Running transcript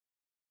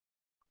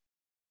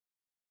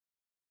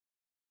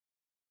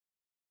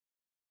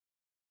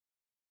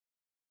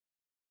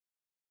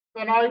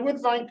then I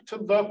would like to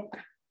look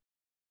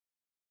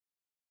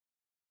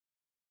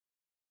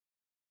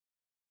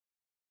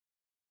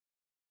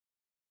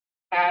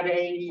at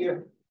a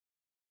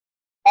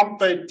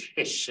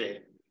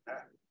competition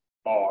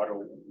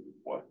model.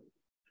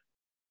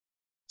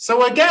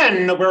 So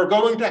again, we're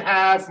going to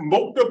have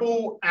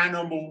multiple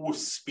animal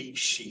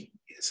species,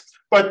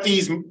 but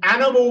these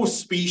animal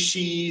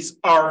species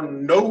are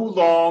no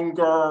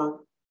longer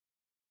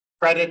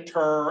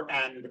predator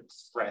and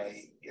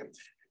prey.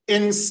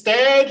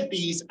 Instead,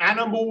 these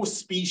animal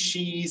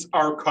species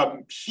are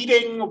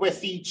competing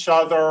with each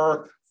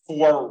other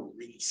for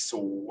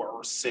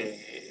resources.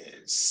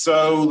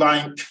 So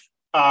like,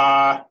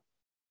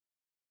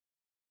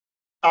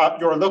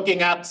 you're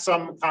looking at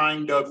some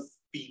kind of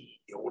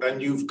field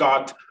and you've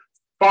got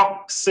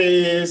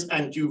foxes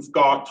and you've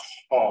got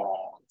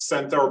hogs,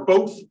 and they're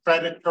both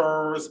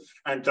predators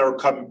and they're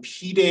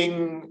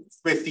competing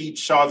with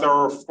each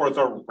other for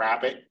the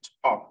rabbit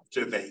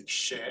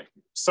population,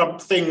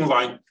 something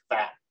like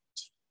that.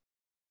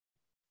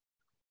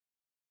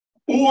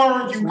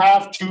 Or you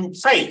have two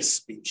prey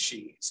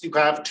species. You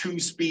have two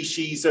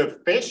species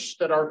of fish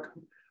that are,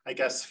 I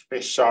guess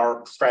fish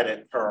are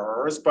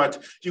predators,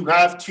 but you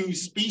have two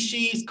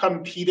species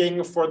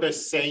competing for the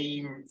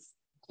same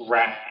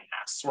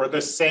grass or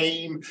the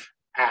same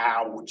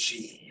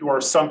algae or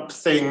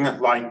something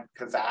like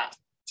that.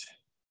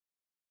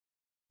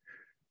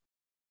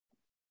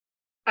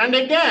 And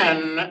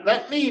again,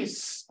 let me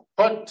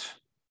put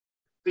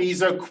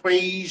these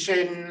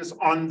equations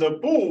on the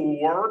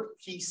board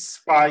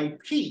piece by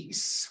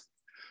piece.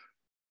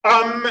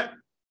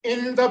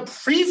 In the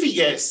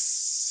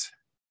previous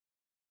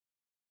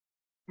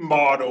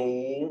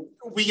model,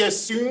 we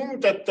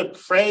assumed that the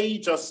prey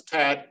just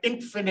had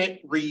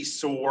infinite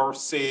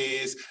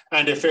resources,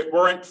 and if it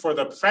weren't for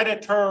the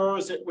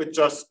predators, it would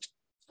just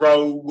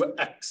grow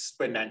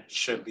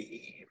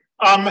exponentially.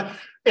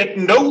 It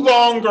no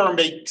longer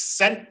makes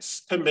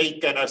sense to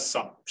make an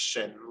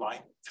assumption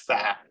like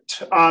that.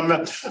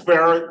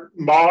 We're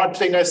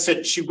modeling a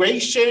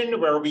situation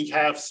where we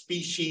have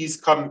species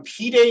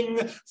competing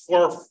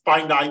for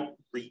finite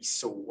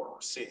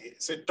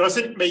resources. It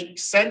doesn't make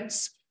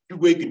sense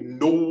to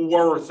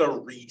ignore the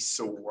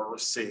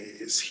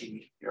resources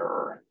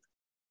here.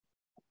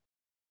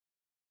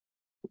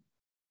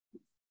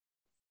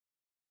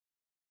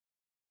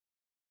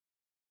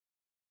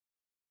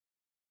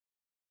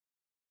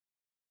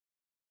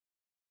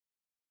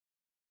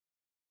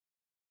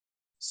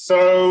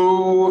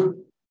 So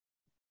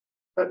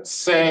let's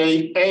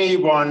say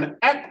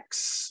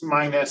A1x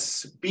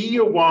minus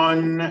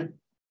B1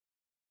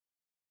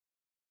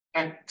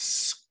 x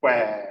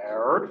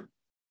squared.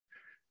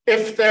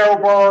 If there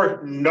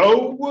were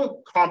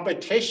no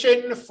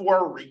competition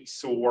for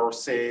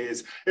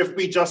resources, if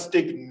we just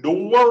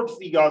ignored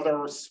the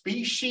other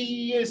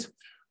species,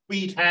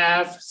 we'd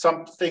have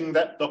something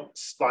that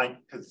looks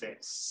like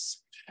this.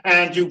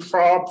 And you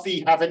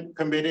probably haven't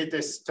committed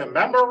this to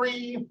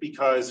memory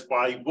because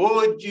why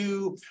would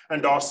you?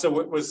 And also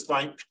it was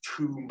like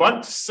 2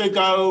 months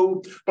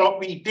ago, but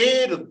we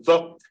did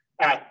look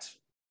at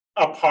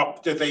a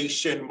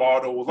population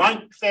model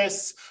like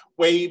this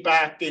way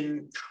back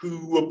in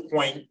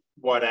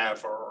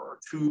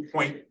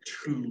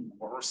 2.2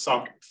 or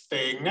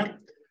something.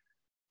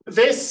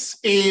 This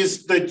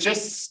is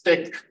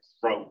logistic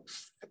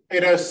growth.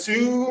 It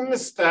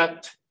assumes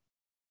that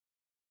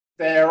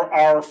there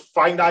are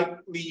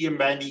finitely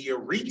many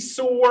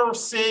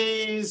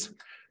resources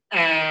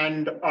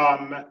and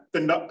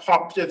the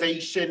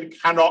population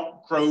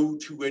cannot grow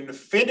to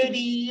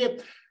infinity.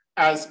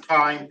 As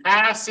time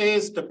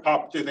passes, the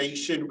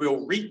population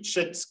will reach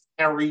its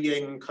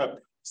carrying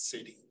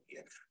capacity.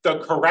 The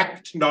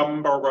correct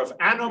number of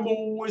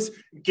animals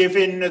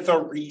given the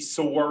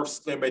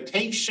resource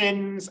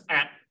limitations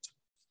at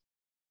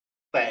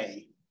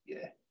play.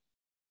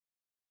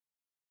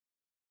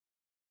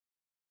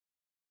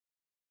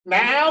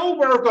 Now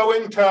we're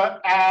going to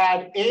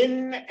add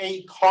in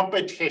a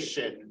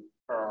competition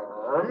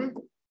term.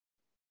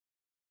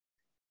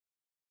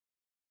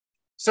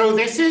 So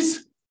this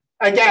is,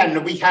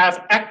 again, we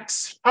have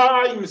x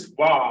times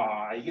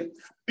y,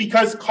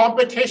 because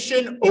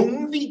competition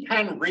only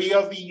can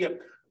really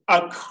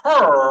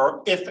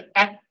occur if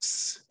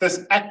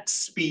this x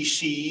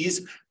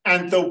species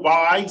and the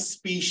y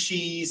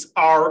species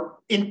are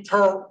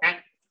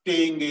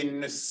interacting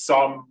in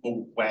some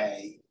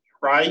way,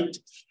 right?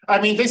 I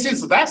mean, this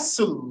is less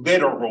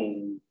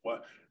literal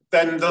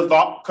than the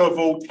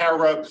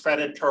Lotka-Volterra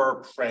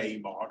predator-prey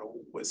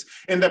model was.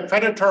 In the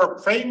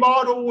predator-prey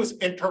models,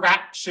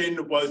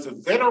 interaction was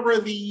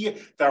literally,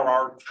 there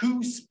are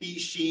two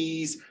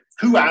species,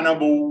 two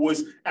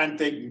animals, and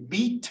they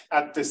meet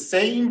at the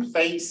same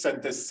place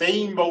at the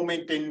same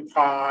moment in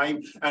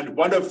time, and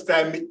one of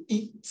them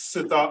eats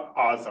the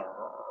other.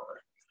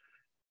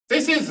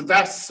 This is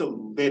less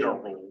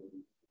literal.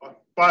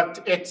 But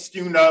it's,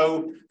 you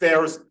know,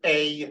 there's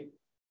a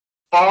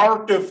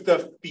part of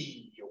the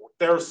field,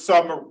 there's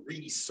some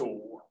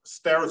resource.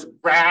 There's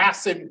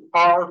grass in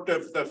part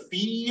of the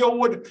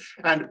field,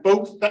 and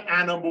both the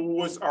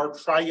animals are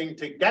trying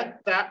to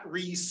get that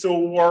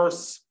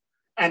resource,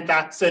 and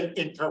that's an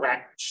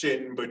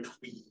interaction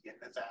between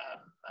them.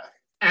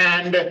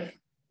 And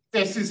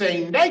this is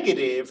a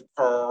negative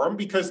term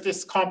because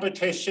this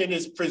competition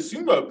is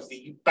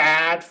presumably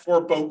bad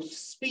for both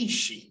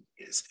species.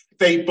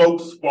 They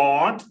both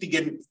want the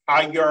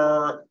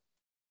entire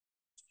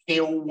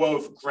hill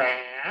of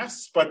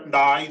grass, but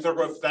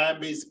neither of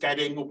them is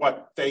getting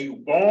what they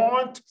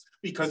want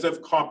because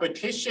of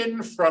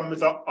competition from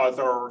the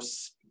other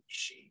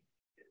species.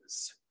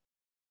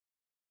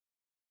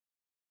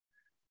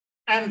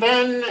 And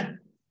then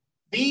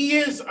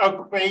these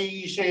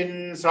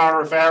equations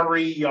are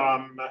very,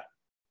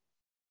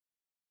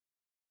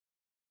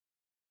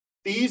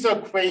 these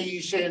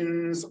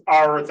equations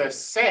are the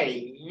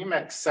same,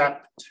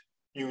 except,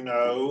 you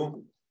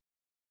know,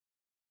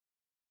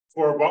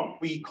 for what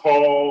we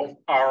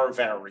call our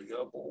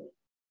variable.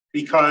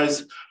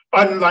 Because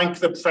unlike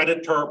the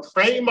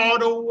predator-prey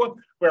model,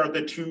 where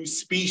the two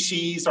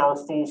species are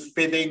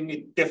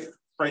fulfilling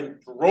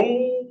different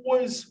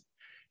roles,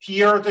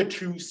 here the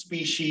two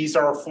species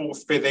are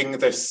fulfilling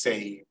the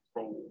same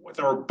role.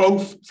 They're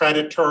both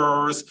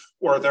predators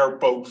or they're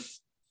both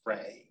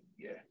prey.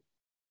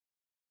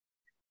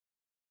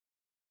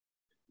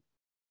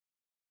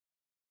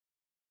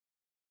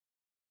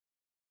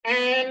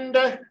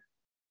 And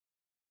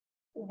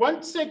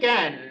once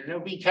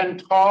again, we can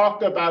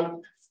talk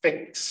about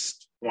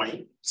fixed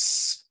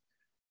points.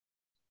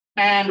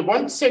 And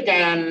once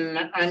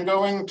again, I'm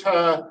going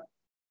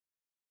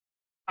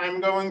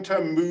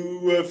to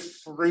move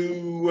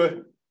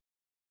through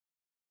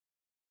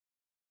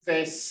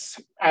this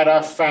at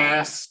a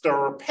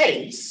faster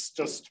pace,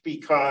 just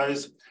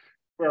because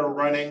we're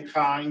running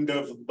kind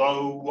of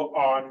low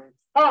on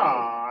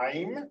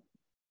time.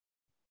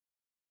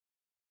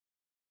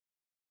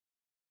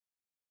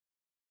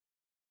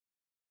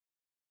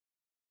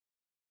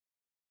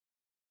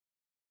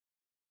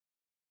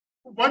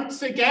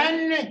 Once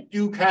again,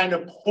 you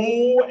can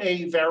pull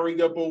a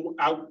variable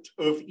out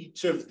of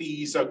each of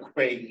these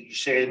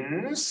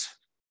equations.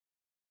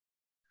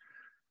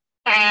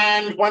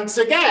 And once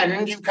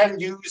again, you can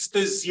use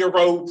the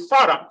zero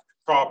product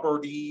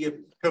property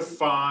to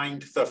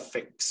find the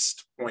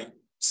fixed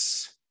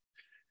points.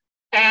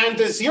 And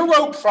the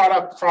zero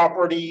product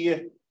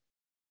property,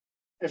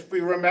 if we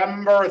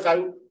remember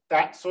that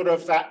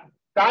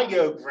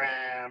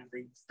diagram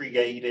we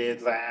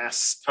created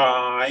last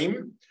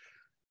time,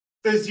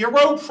 the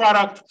zero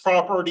product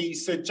property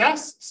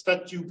suggests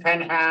that you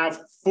can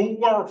have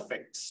 4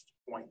 fixed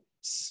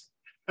points.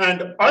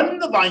 And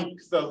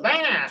unlike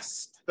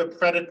the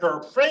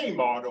predator-prey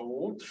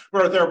model,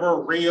 where there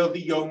were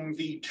really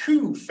only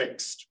 2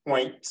 fixed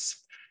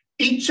points,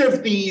 each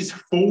of these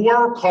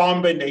 4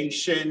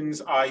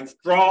 combinations I've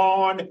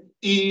drawn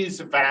is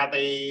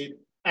valid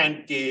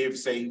and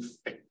gives a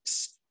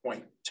fixed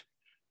point.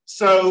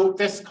 So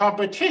this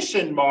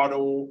competition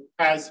model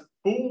has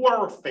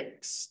 4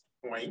 fixed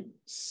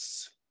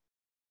points.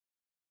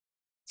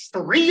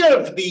 3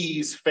 of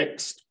these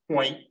fixed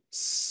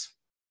points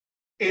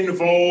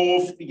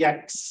involve the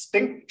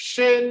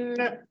extinction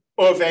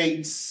of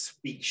a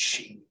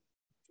species.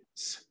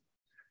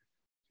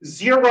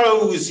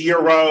 0,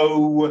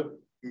 0,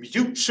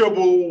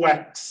 mutual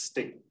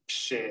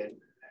extinction.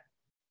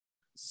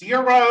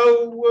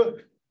 0,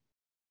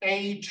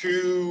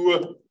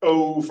 A2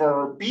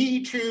 over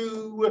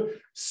B2,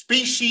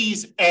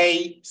 species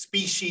A,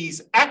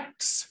 species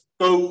X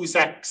goes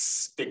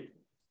extinct.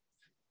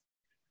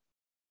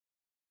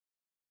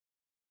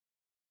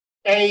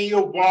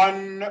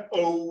 A1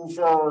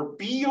 over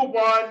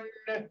B1,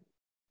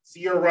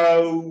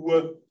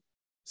 0,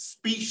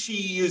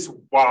 species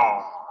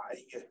Y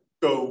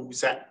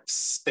goes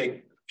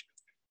extinct.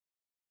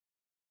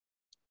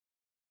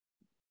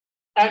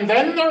 And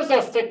then there's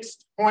a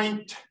fixed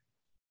point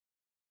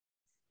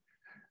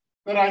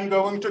that I'm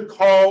going to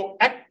call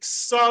X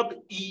sub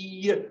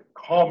E,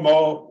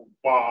 comma,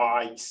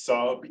 Y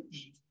sub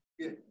E.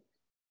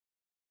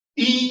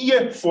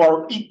 E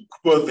for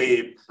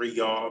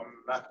equilibrium.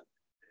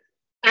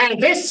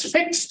 And this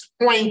fixed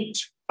point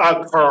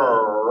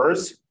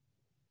occurs,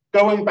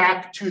 going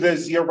back to the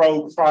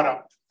zero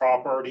product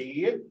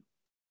property.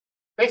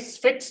 This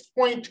fixed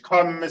point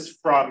comes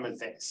from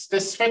this.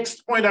 This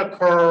fixed point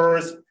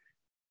occurs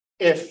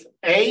if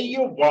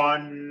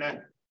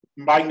A1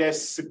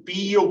 minus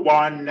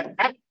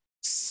B1X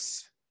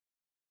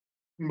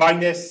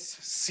minus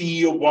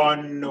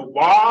C1Y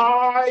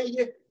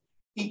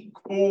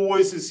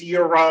equals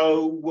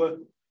 0,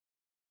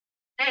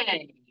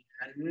 and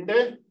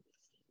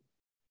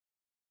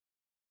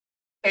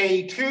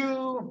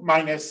A2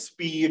 minus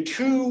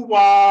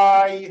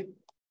B2Y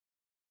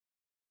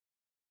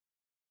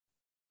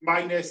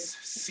minus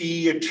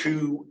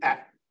C2X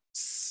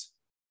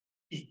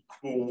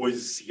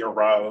equals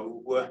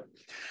 0.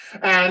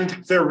 And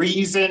the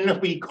reason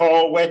we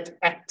call it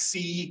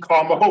XE,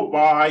 comma,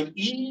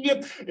 YE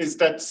is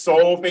that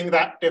solving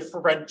that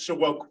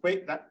differential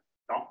equation,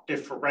 not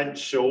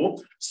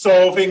differential,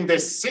 solving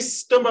this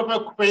system of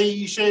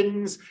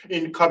equations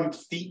in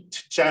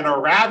complete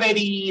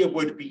generality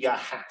would be a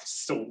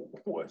hassle.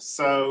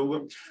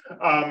 So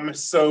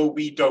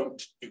we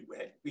don't do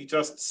it. We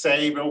just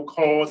say we'll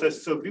call the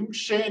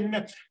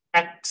solution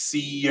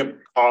xe,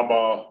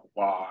 comma,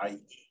 y.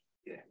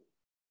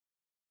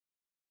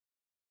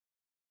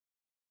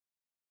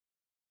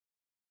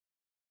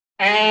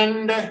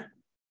 And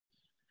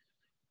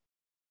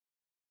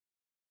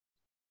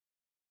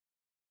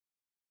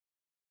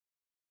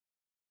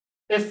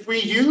if we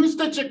use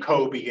the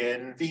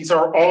Jacobian, these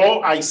are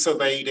all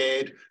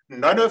isolated.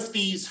 None of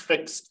these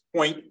fixed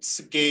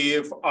points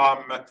give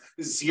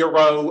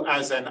 0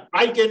 as an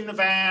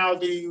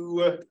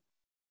eigenvalue.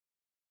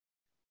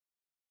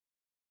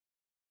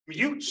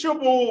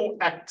 Mutual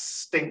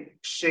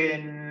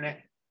extinction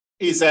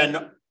is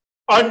an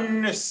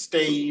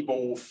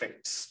unstable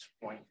fixed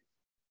point.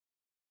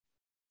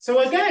 So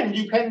again,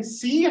 you can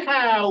see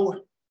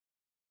how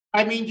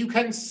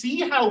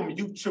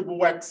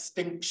mutual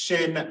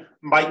extinction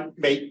might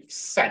make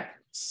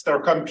sense. They're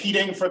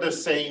competing for the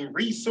same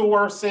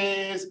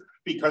resources.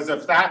 Because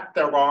of that,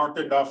 there aren't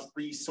enough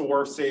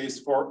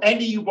resources for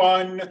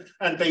anyone,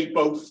 and they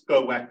both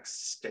go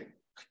extinct.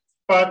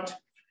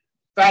 But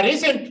that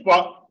isn't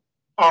what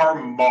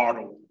our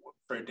model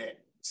predicts.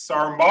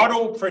 Our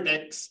model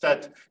predicts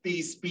that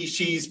these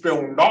species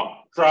will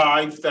not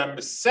drive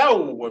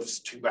themselves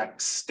to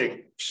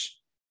extinction.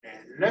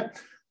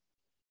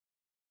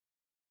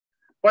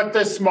 What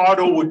this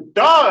model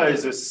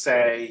does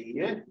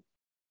say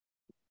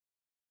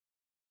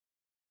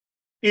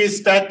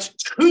is that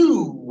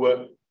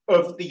 2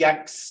 of the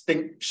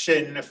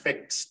extinction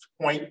fixed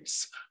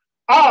points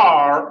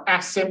are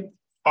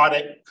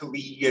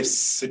asymptotically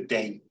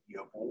stable.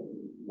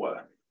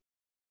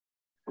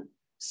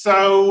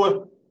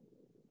 So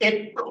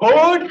it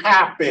could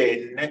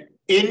happen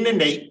in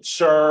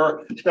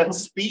nature that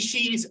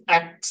species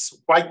X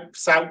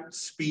wipes out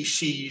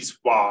species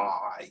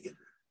Y.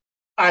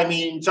 I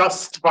mean,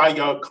 just by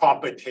a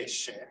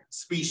competition.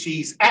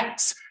 Species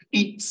X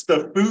eats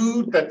the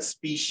food that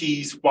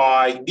species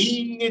Y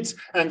needs,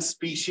 and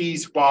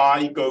species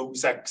Y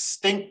goes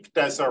extinct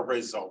as a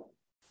result.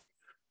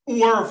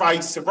 Or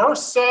vice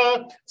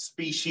versa,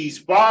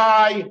 species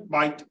Y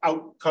might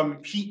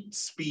outcompete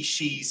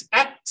species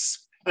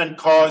X and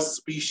cause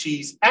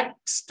species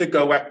X to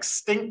go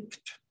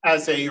extinct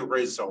as a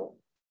result.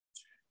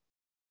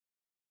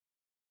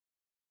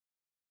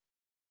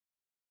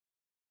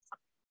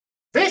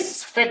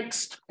 This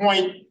fixed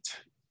point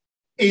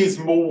is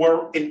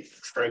more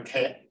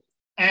intricate,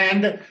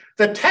 and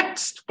the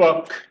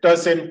textbook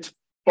doesn't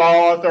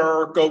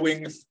bother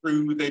going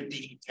through the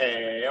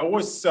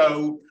details,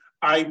 so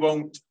I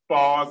won't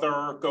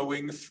bother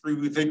going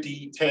through the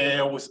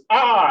details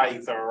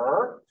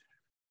either.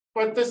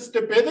 But the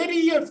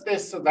stability of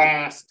this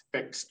last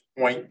fixed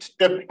point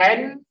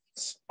depends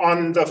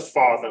on the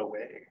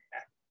following.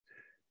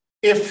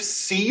 If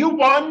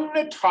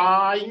C1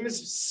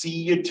 times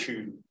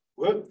C2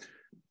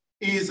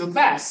 is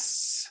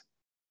less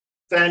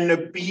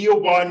than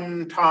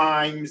B1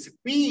 times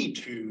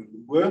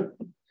B2,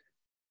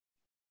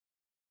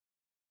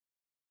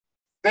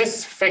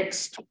 this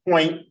fixed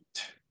point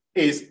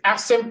is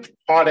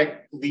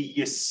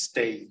asymptotically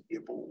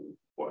stable.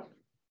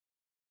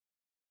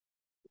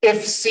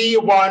 If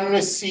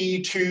C1,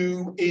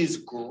 C2 is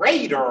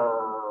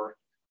greater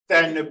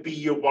than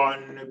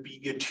B1,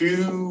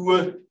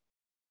 B2,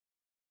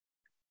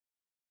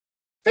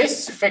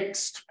 this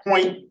fixed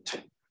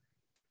point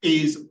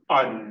is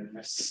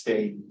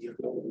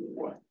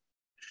unstable.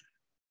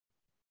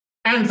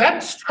 And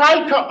let's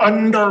try to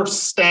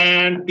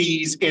understand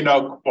these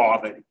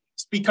inequalities,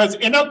 because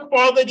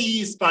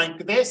inequalities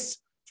like this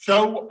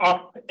show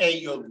up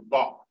a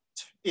lot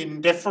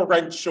in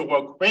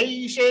differential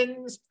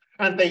equations,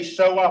 and they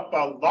show up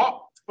a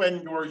lot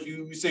when you're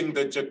using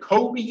the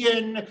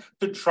Jacobian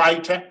to try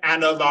to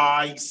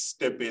analyze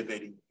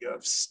stability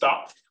of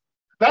stuff.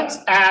 Let's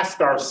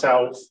ask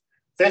ourselves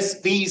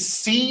these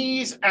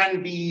C's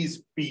and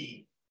these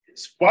B's,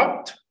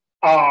 what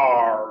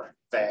are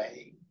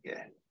they?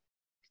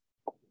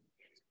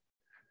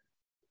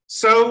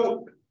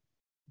 So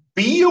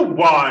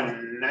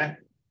B1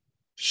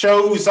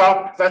 shows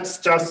up, that's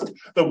just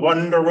the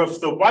wonder of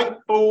the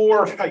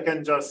whiteboard. I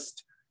can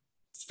just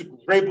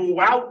scribble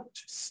out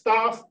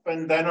stuff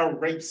and then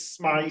erase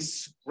my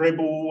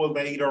scribble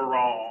later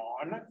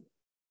on.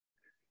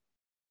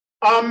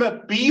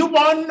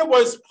 B1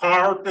 was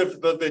part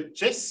of the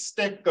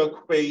logistic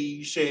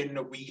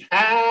equation we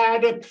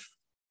had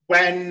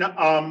when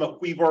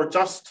we were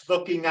just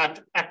looking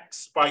at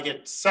X by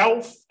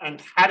itself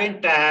and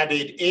hadn't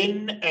added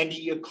in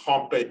any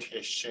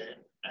competition.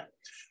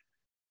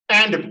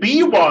 And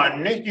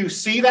B1, you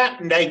see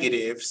that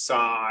negative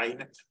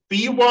sign,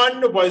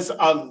 B1 was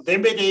a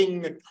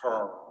limiting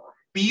term.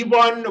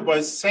 B1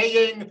 was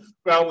saying,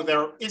 well,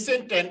 there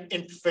isn't an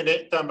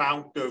infinite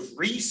amount of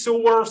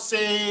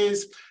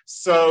resources,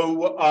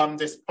 so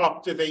this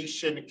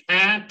population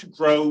can't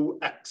grow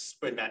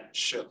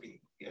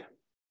exponentially.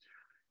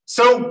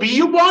 So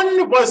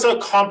B1 was a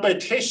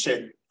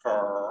competition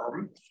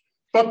term,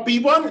 but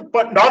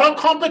not a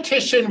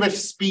competition with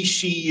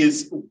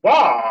species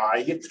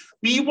Y.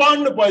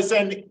 B1 was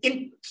an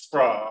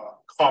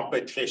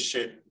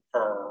intra-competition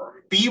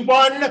term.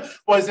 B1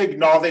 was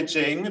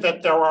acknowledging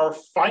that there are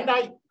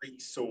finite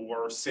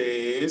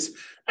resources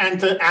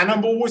and the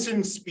animals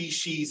in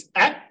species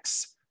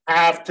X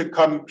have to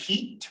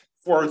compete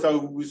for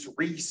those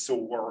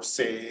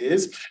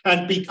resources.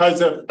 And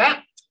because of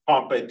that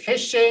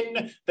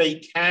competition, they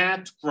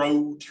can't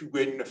grow to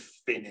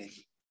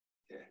infinity.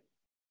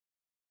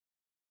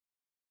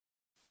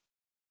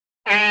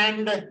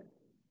 And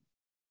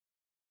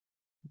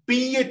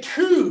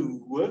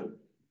B2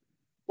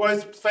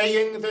 was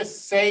playing the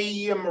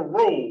same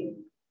role.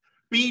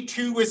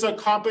 B2 is a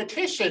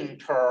competition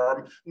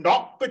term,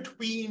 not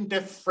between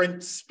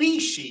different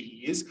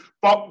species,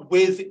 but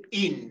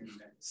within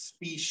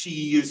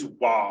species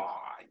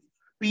Y.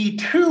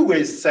 B2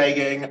 is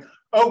saying,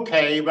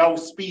 okay, well,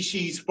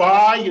 species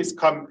Y is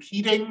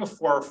competing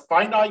for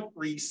finite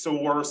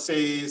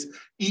resources.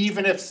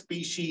 Even if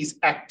species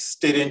X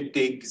didn't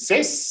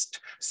exist,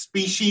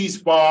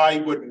 species Y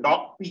would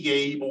not be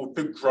able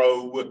to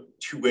grow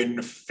to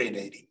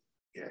infinity.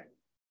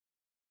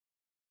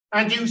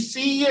 And you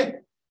see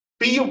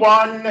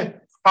B1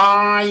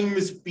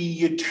 times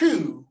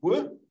B2.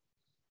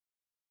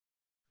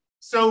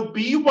 So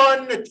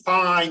B1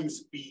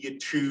 times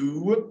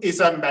B2 is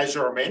a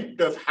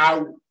measurement of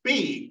how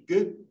big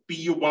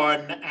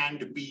B1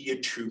 and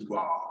B2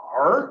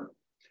 are.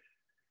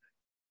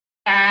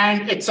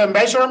 And it's a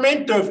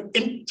measurement of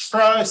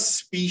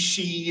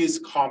intra-species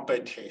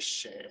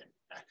competition.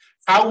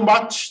 How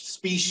much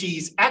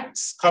species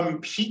X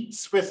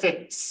competes with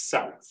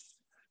itself.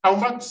 How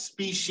much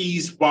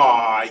species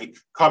Y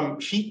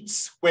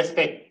competes with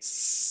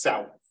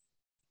itself.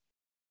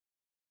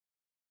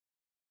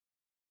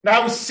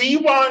 Now,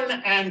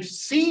 C1 and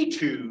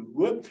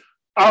C2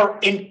 are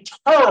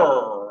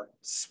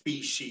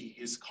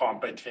inter-species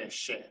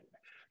competition.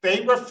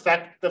 They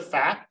reflect the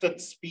fact that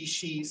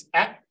species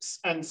X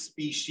and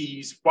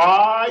species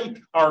Y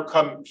are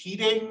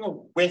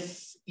competing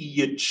with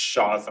each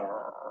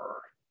other.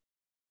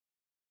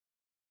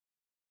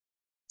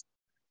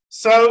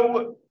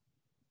 So,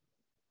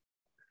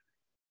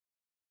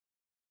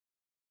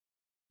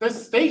 the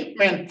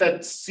statement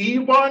that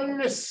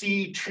C1,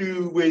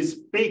 C2 is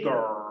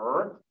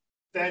bigger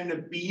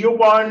than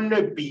B1,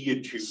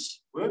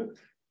 B2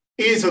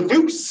 is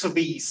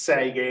loosely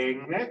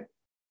saying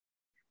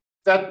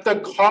that the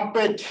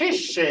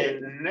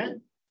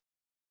competition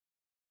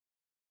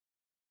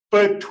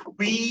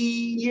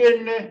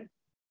between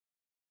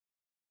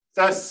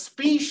the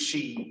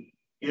species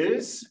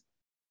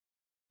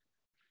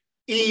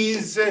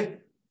is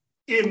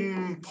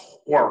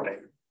important.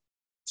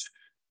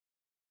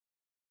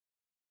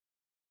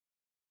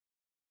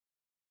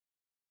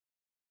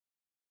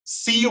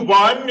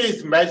 C1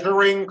 is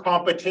measuring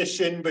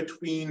competition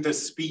between the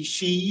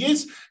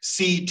species.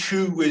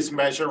 C2 is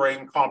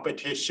measuring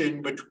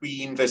competition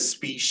between the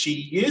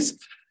species.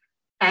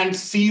 And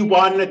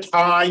C1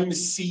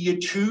 times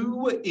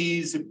C2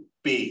 is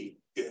big.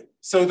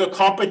 So the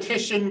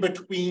competition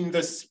between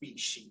the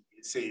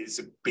species is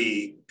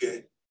big.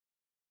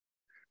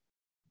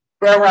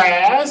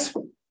 Whereas,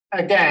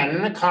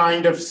 again,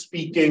 kind of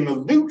speaking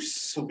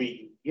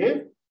loosely,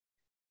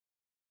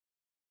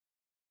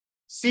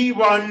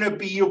 C1,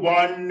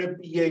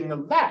 B1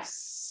 being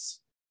less,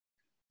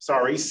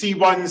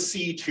 C1,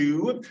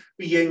 C2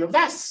 being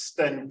less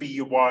than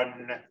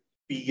B1,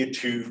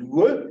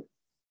 B2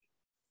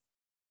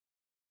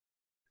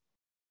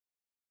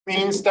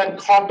 means that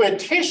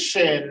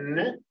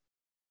competition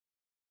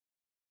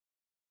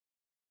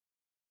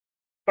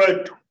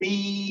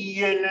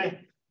between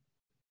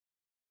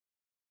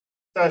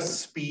the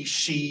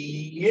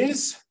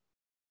species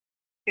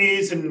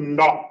is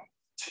not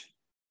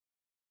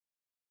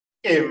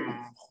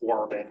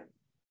important.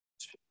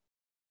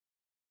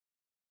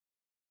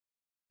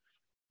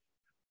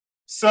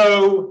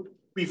 So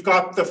we've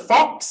got the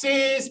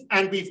foxes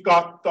and we've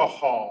got the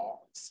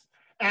hogs.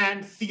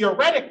 And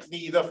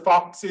theoretically, the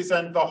foxes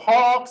and the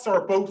hogs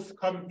are both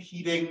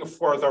competing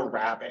for the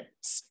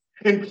rabbits.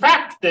 In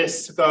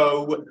practice,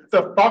 though,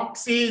 the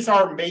foxes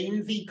are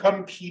mainly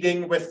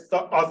competing with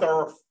the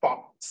other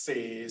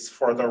foxes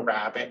for the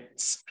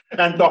rabbits.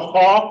 And the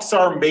hawks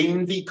are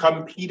mainly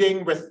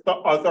competing with the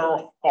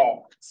other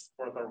hawks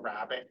for the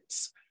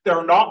rabbits.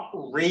 They're not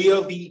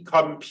really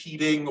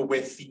competing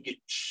with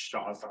each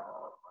other.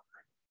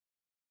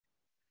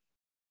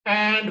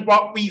 And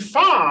what we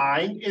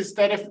find is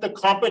that if the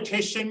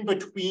competition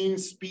between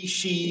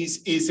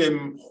species is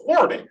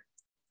important,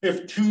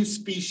 if two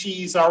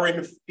species are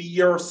in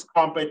fierce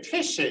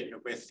competition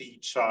with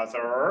each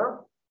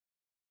other,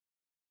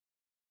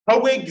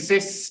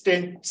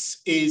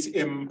 coexistence is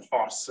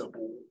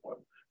impossible.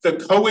 The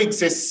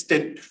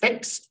coexistent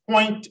fixed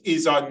point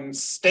is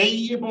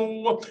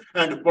unstable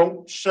and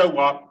won't show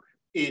up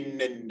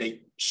in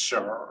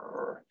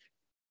nature.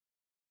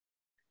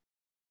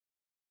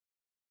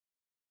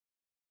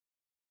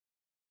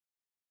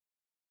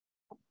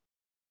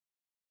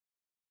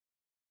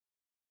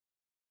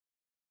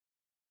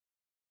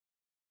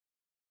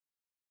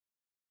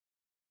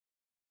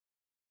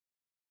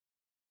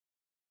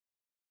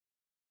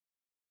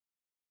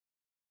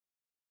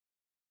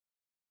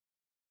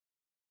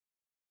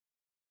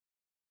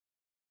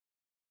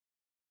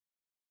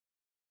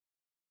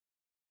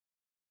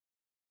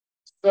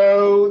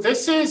 So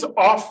this is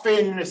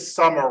often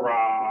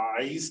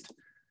summarized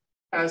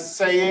as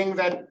saying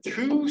that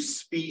two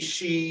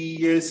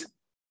species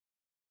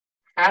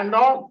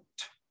cannot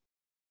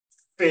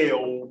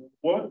fill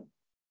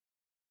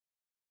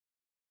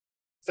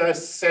the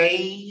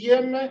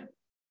same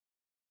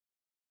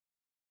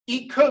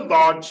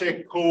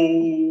ecological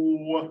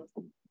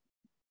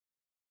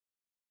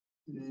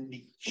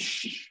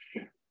niche.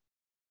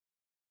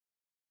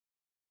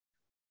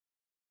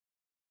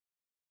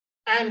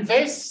 And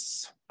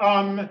this,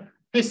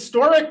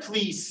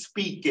 historically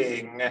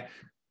speaking,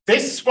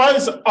 this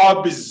was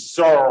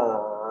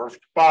observed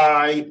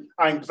by,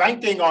 I'm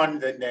blanking on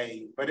the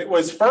name, but it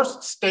was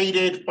first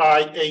stated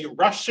by a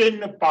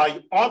Russian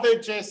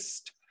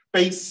biologist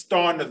based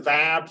on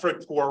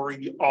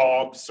laboratory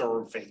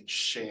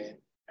observation.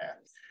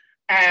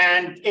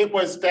 And it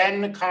was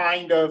then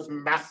kind of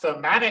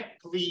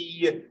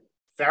mathematically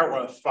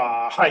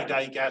verified,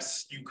 I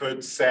guess you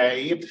could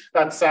say.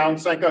 That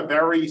sounds like a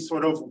very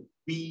sort of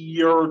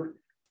weird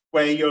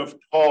way of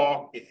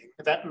talking,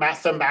 that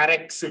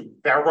mathematics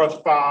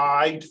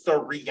verified the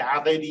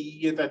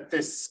reality that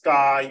this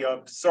guy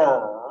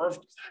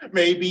observed.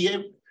 Maybe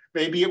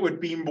it would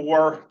be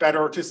more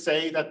better to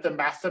say that the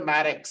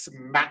mathematics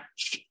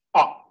match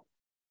up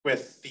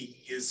with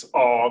these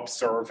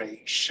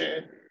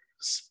observations.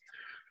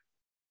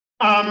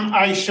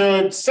 I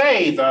should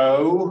say,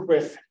 though,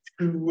 with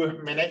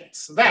 2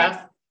 minutes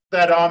left,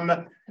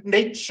 that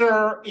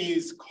nature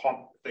is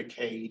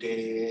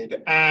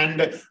complicated,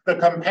 and the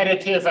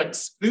competitive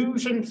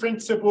exclusion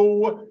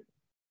principle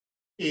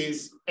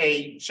is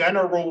a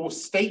general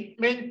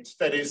statement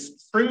that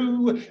is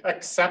true,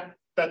 except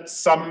that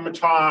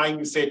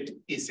sometimes it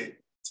isn't.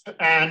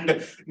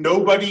 And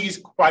nobody's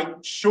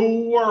quite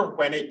sure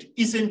when it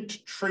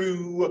isn't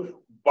true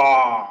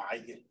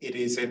why it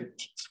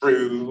isn't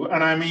true.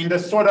 And I mean,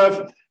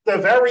 the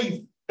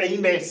very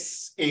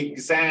famous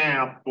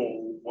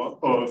example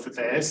of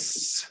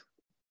this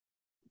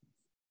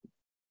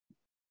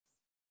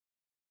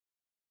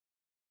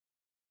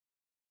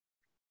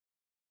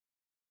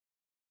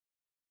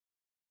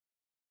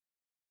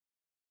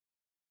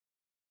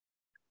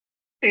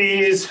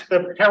is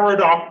the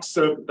paradox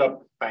of the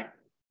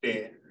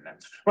plankton.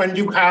 When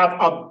you have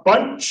a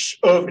bunch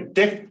of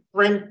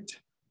different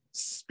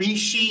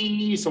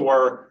species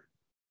or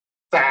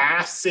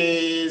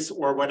classes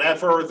or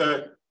whatever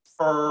the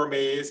term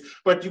is,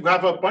 but you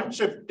have a bunch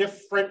of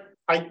different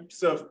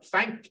types of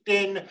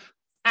plankton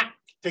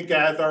packed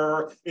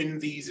together in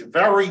these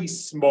very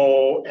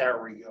small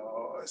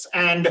areas.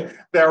 And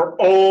they're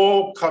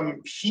all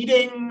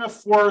competing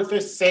for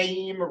the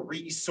same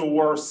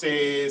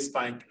resources,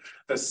 like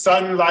the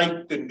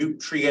sunlight, the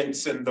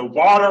nutrients in the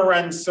water,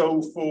 and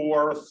so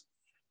forth.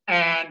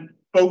 And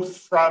both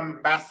from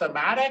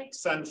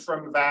mathematics and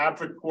from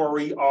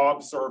laboratory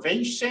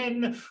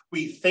observation,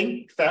 we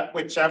think that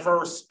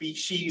whichever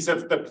species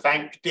of the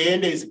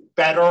plankton is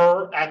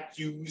better at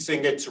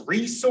using its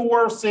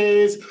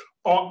resources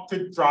ought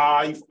to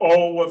drive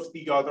all of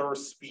the other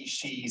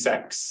species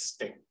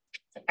extinct.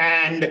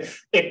 And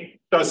it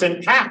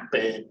doesn't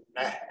happen.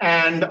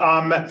 And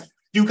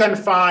you can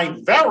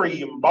find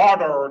very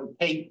modern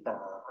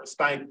papers,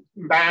 like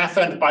math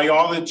and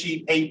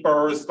biology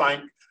papers,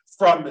 like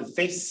from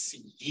this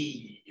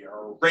year,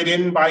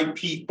 written by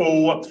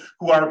people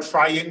who are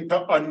trying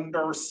to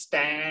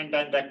understand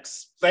and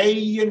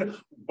explain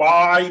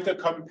why the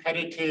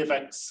competitive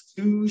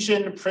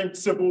exclusion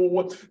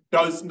principle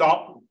does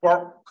not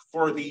work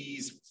for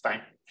these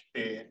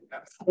plankton,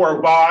 or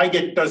why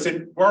it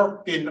doesn't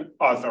work in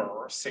other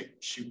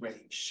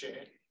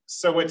situations.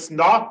 So it's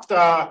not,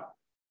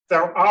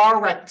 there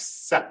are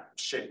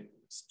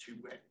exceptions to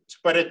it,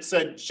 but it's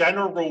a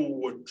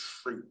general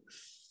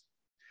truth.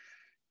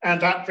 And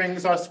that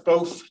brings us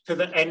both to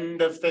the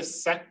end of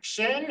this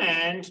section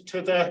and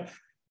to the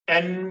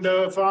end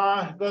of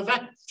the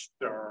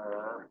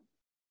lecture.